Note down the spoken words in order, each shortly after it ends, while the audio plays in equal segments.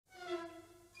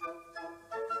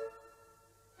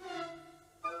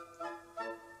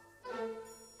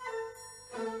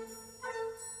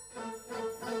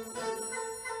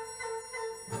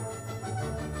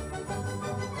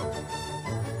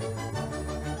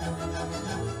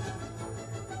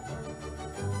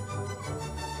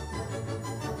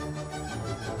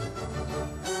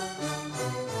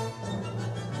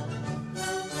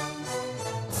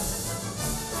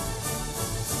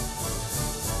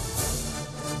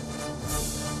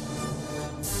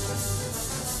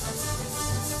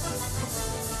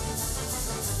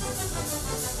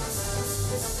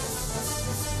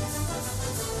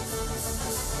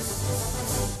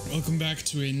welcome back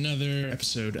to another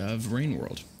episode of Rain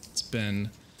World. It's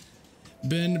been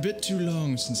a bit too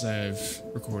long since I've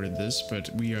recorded this,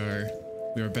 but we are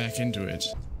back into it.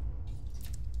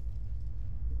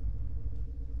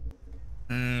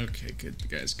 Okay, good. The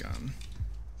guy's gone.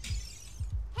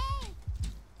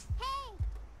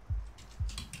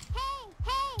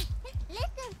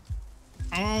 Listen.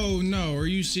 Oh no, are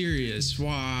you serious?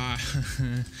 Why?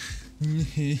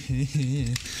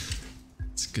 It's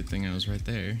a good thing I was right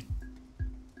there.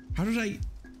 How didn't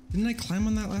I climb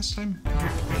on that last time? On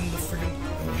the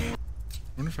friggin'... I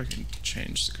wonder if I can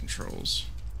change the controls.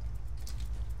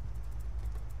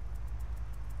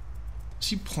 Is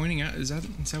he pointing out, is that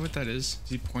what that is? Is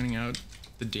he pointing out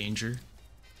the danger?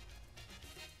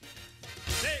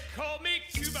 They call me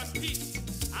Cuban Pete.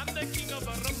 I'm the king of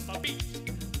a rumba beat.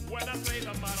 When I play the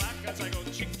maracas, I go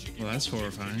chick chick. Well, that's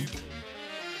horrifying.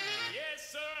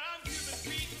 Yes, sir, I'm Cuban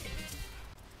Pete.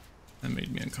 That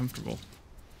made me uncomfortable.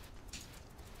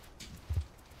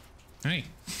 Hey.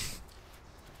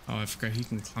 Oh, I forgot he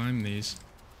can climb these.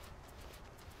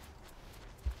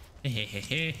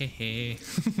 Hey.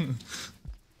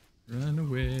 Run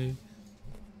away.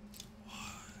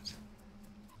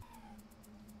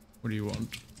 What do you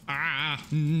want? Ah!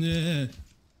 Nah.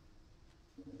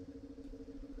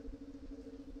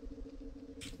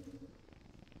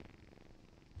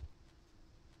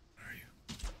 Where are you?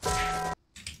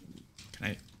 Can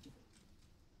I?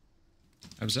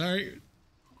 I'm sorry.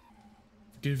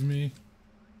 Forgive me.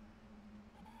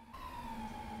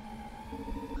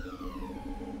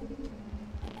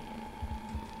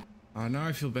 Oh, now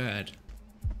I feel bad.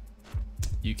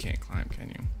 You can't climb, can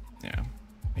you? Yeah,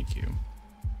 thank you.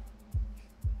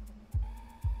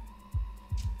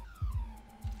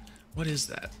 What is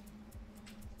that?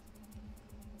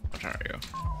 What are you?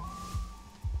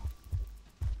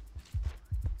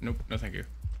 Nope, no thank you.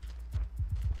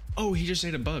 Oh, he just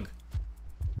ate a bug.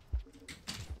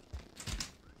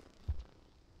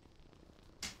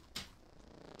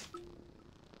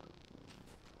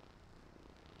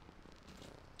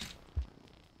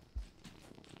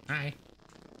 Hi.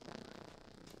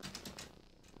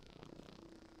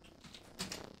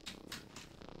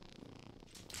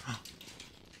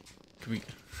 Can we...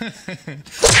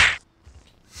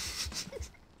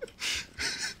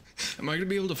 Am I gonna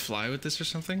be able to fly with this or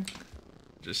something?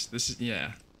 Just, this is,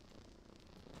 yeah.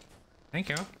 Thank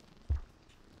you.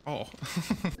 Oh.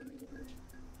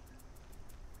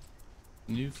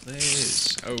 New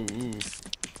place. Oh.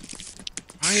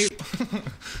 Why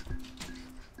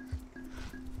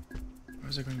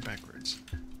was I going backwards?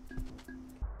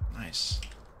 Nice.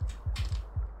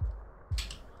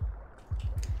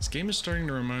 This game is starting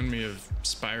to remind me of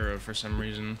Spyro for some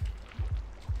reason.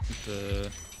 The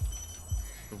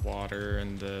water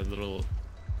and the little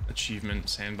achievement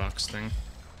sandbox thing.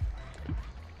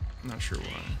 I'm not sure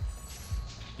why.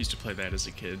 Used to play that as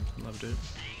a kid. Loved it.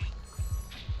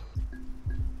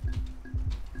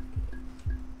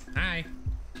 Hi.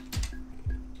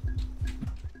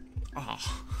 Oh.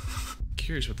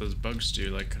 Curious what those bugs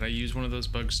do. Like, could I use one of those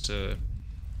bugs to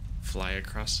fly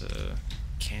across a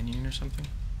canyon or something?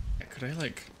 Yeah, could I,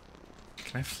 like,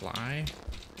 can I fly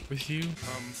with you?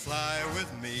 Come fly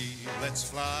with me, let's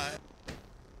fly.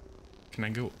 Can I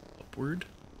go upward?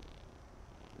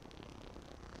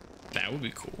 That would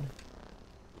be cool.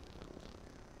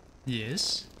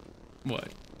 Yes?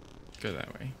 What? Go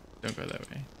that way. Don't go that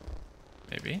way.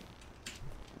 Maybe.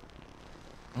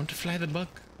 I want to fly the bug.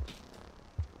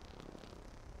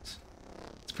 It's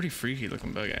a pretty freaky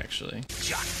looking bug, actually.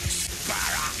 Jack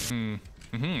Sparrow.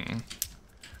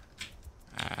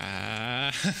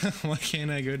 Why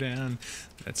can't I go down?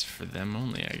 That's for them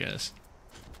only, I guess.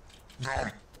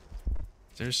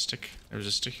 There's a stick. There was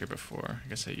a stick here before. I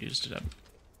guess I used it up.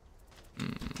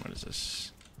 What is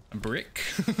this? A brick?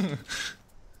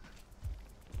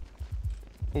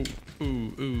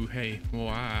 Ooh, hey.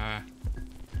 Why?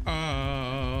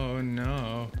 Oh,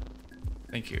 no.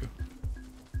 Thank you.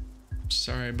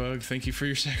 Sorry, bug. Thank you for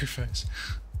your sacrifice.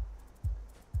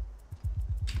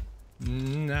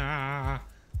 Nah.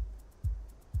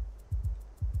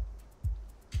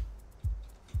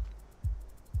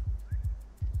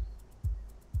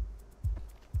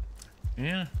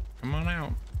 Yeah, come on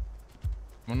out.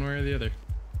 One way or the other.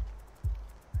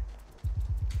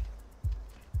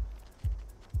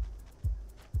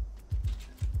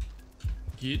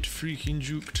 Get freaking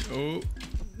juked. Oh.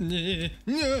 No.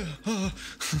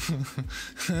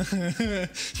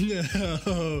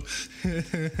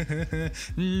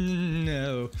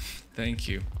 No. Thank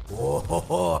you.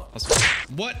 Also,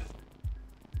 what?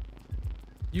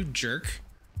 You jerk.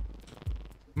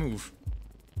 Move.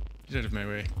 Get out of my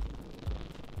way.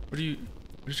 What are you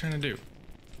trying to do?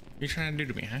 What are you trying to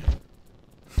do to me, huh?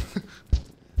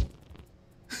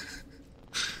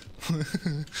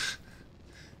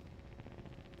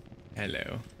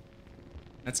 Hello.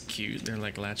 That's cute. They're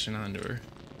like latching onto her.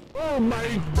 Oh my!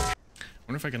 I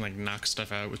wonder if I can like knock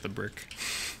stuff out with the brick.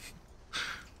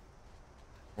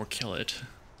 Or kill it.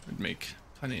 Would make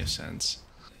plenty of sense.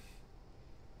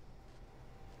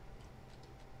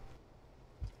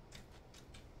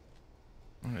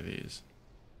 What are these?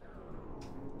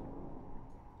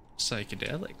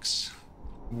 Psychedelics.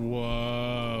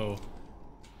 Whoa.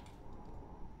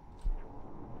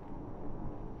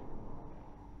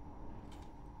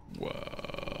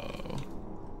 Whoa.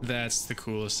 That's the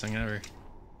coolest thing ever.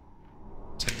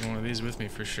 Taking one of these with me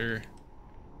for sure.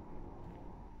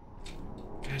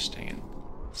 Gosh dang it.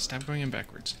 Stop going in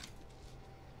backwards.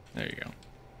 There you go.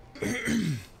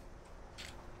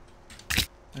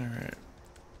 Alright.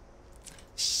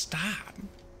 Stop.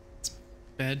 It's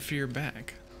bad for your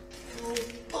back. Oh,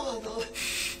 bother.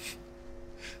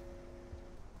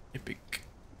 Epic.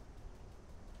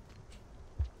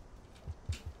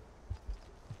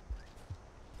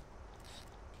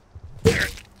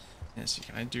 Yes,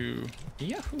 can I do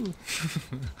Yahoo?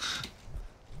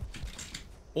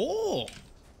 Oh!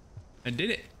 I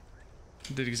did it.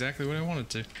 Did exactly what I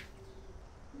wanted to.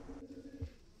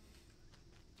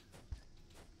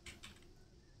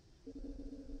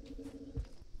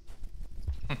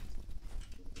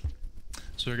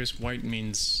 So I guess white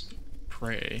means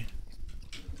prey.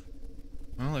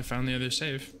 Well, I found the other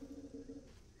save.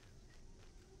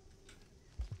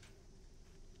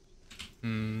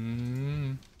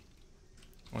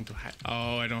 Want to hide?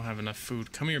 Oh, I don't have enough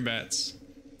food. Come here, bats.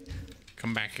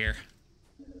 Come back here.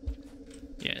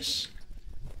 Yes.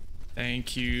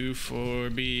 Thank you for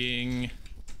being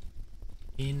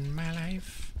in my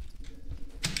life.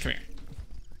 Come here.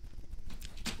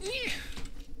 Yeah.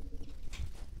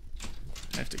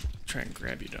 I have to try and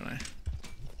grab you, don't I?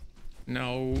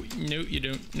 No, no, you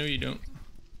don't. No, you don't.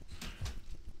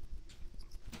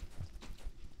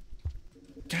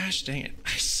 Gosh dang it,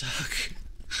 I suck.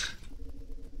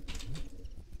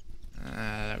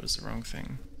 That was the wrong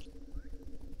thing.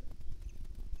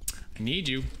 I need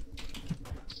you.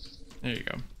 There you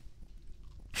go.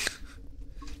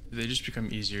 They just become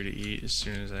easier to eat as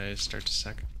soon as I start to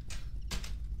suck.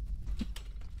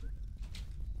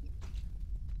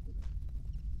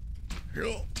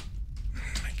 Oh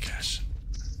my gosh.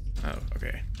 Oh,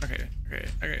 okay.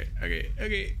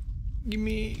 Okay. Give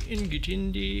me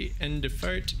ingutindi and the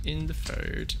fart in the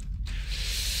fart.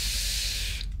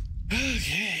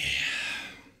 Okay.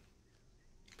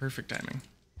 Perfect timing.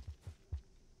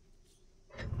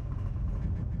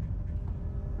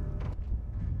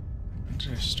 When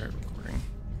did I start recording?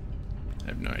 I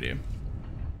have no idea.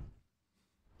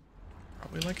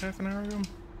 Probably like half an hour ago.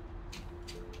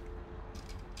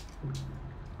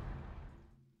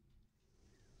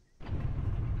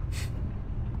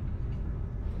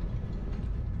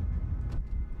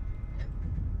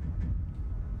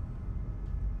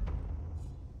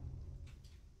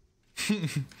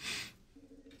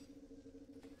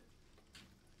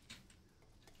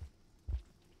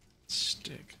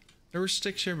 Stick. There were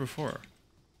sticks here before,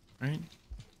 right?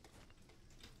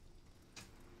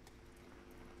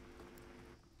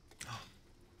 Oh.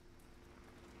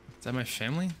 Is that my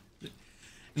family?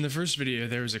 In the first video,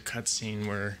 there was a cutscene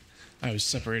where I was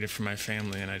separated from my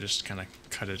family and I just kind of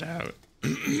cut it out.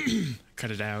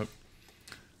 Cut it out.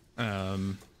 I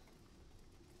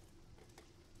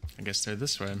guess they're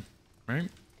this way, right?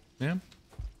 Yeah.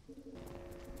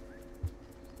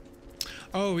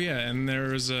 Oh yeah, and there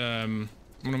was one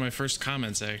of my first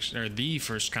comments, actually, or the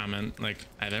first comment like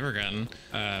I've ever gotten,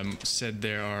 said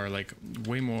there are like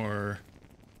way more.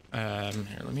 Here,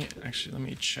 let me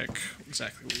check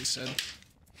exactly what he said.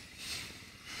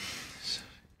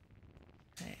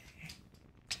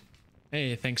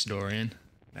 Hey, thanks, Dorian.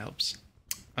 That helps.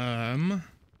 Try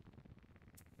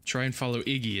and follow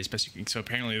Iggy as best you can. So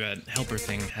apparently that helper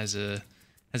thing has a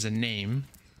name.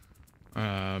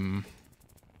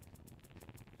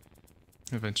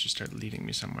 Eventually start leading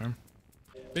me somewhere.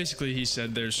 Basically, he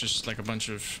said there's just like a bunch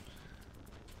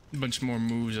more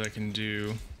moves I can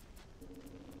do.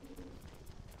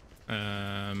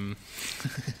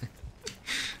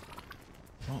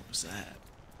 What was that?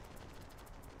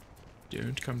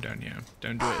 Don't come down here.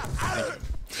 Don't do it.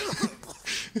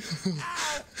 Thank you.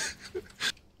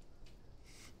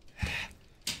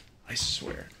 I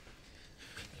swear.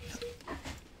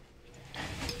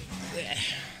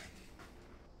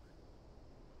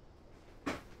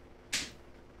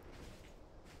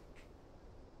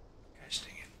 Gosh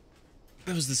dang it.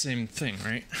 That was the same thing,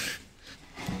 right?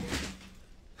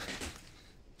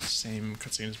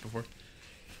 cutscenes before.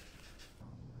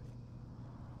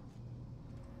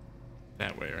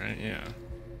 That way, right? Yeah.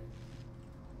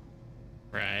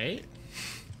 Right?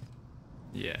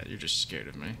 Yeah, you're just scared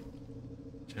of me.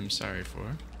 Which I'm sorry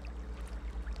for.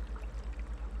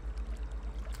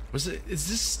 Is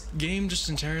this game just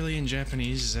entirely in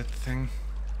Japanese? Is that the thing?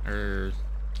 Or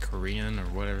Korean or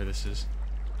whatever this is?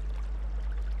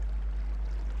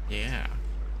 Yeah.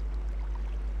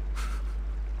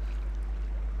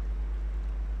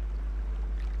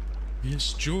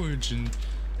 Yes, George and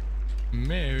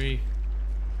Mary.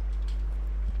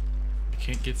 I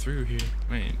can't get through here.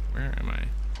 Wait, where am I?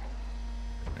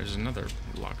 There's another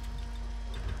locked.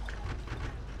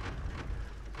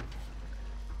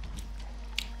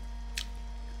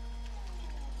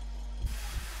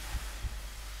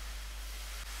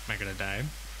 Am I gonna die?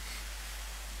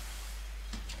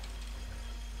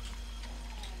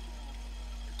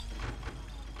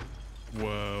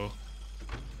 Whoa.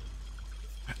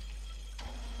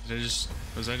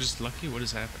 Was I just lucky? What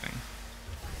is happening?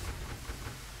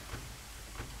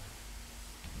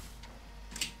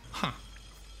 Huh.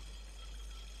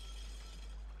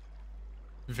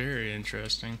 Very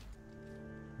interesting.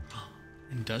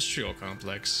 Industrial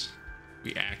complex.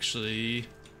 We actually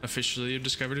officially have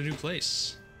discovered a new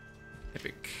place.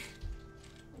 Epic.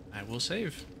 I will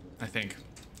save, I think.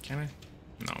 Can I?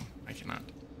 No, I cannot.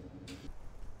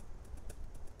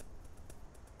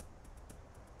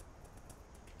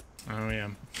 Oh yeah.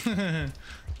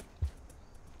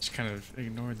 Just kind of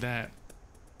ignored that.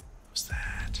 What was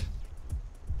that?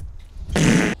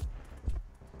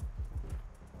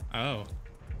 Oh.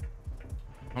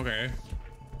 Okay.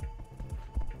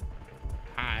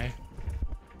 Hi.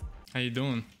 How you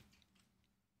doing?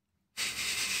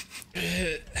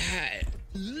 Hi.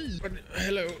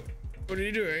 Hello. What are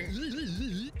you doing?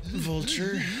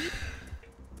 Vulture.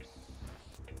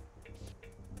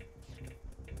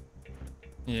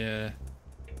 Yeah.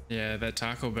 Yeah, that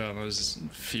Taco Bell was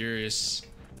furious.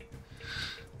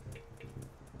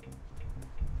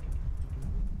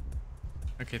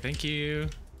 Okay, thank you.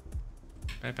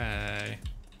 Bye-bye.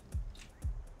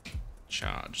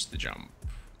 Charge the jump.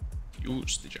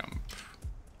 Use the jump.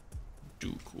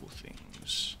 Do cool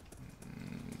things.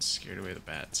 Scared away the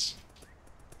bats.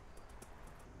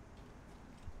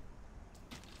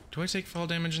 Do I take fall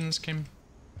damage in this game?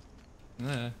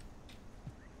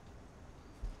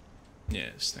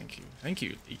 Yes, thank you. Thank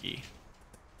you, Iggy.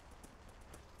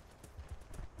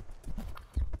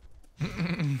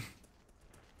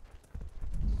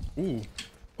 Ooh.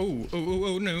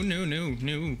 Oh,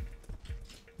 no.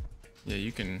 Yeah,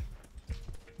 you can...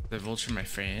 The vulture my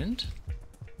friend?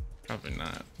 Probably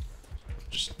not.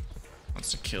 Just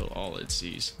wants to kill all it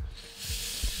sees.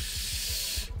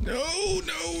 No!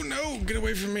 Get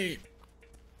away from me!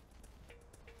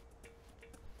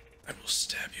 I will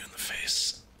stab you in the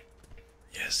face.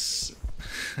 Yes.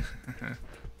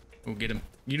 Oh, get him.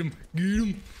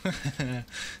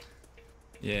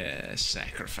 Yeah,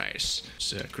 sacrifice.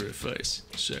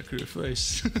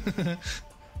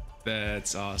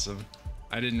 That's awesome.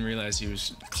 I didn't realize he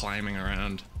was climbing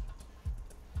around.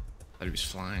 I thought he was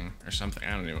flying or something.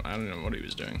 I don't know what he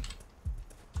was doing.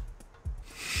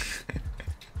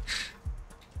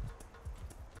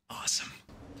 Awesome.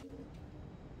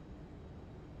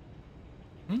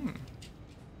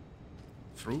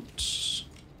 Fruits.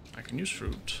 I can use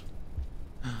fruit.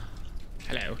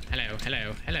 Hello.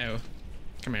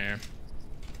 Come here.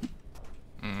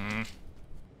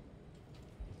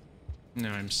 No,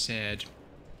 I'm sad.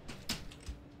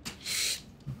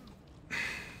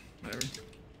 Whatever.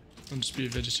 I'll just be a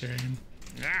vegetarian.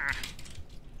 Ah!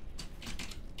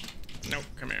 No,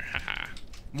 come here. Haha.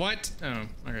 What? Oh,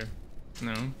 okay.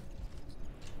 No.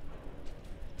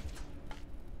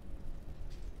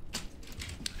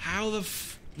 How the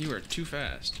f... You are too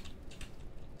fast.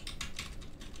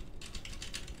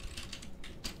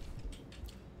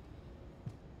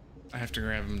 I have to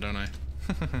grab him, don't I?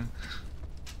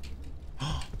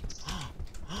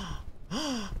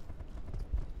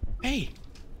 Hey!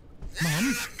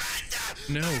 Mom?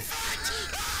 No.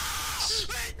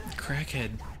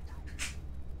 Crackhead.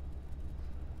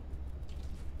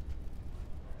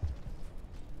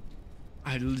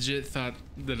 I legit thought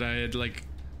that I had, like,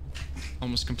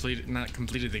 almost not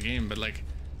completed the game, but, like,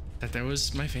 that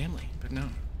was my family. But no.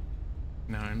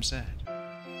 Now I'm sad.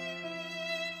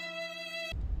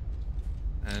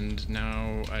 And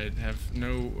now I have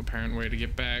no apparent way to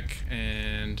get back,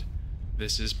 and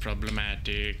this is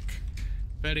problematic.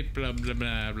 Very black.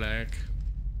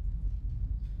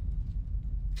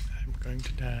 I'm going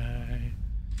to die.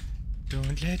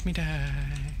 Don't let me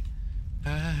die.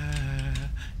 Nah,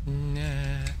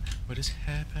 what is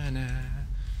happening?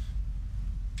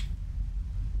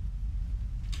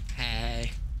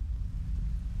 Hey.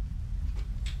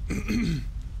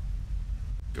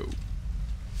 Go.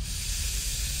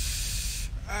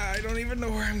 I don't even know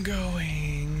where I'm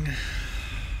going.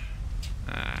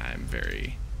 I'm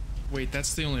very... Wait,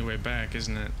 that's the only way back,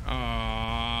 isn't it?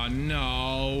 Oh,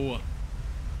 no.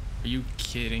 Are you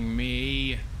kidding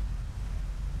me?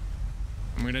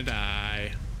 I'm gonna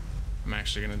die. I'm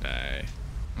actually gonna die.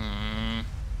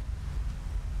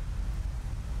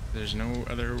 There's no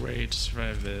other way to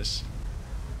survive this.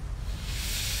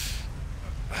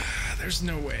 There's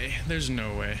no way. There's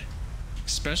no way.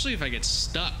 Especially if I get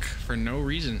stuck for no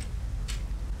reason.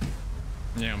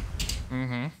 Yeah.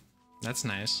 That's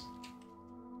nice.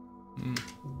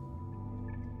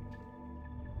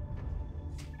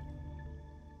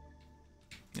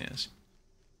 Yes.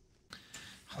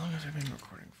 How long have I been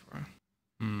recording for?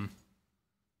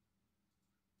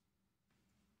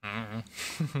 I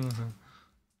don't know.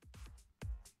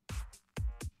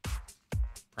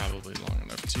 Probably long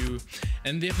enough to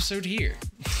end the episode here.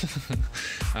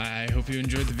 I hope you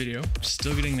enjoyed the video.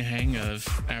 Still getting the hang of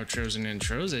outros and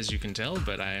intros, as you can tell,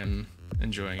 but I am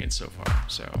enjoying it so far.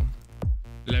 So,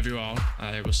 love you all.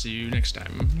 I will see you next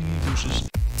time. Deuces.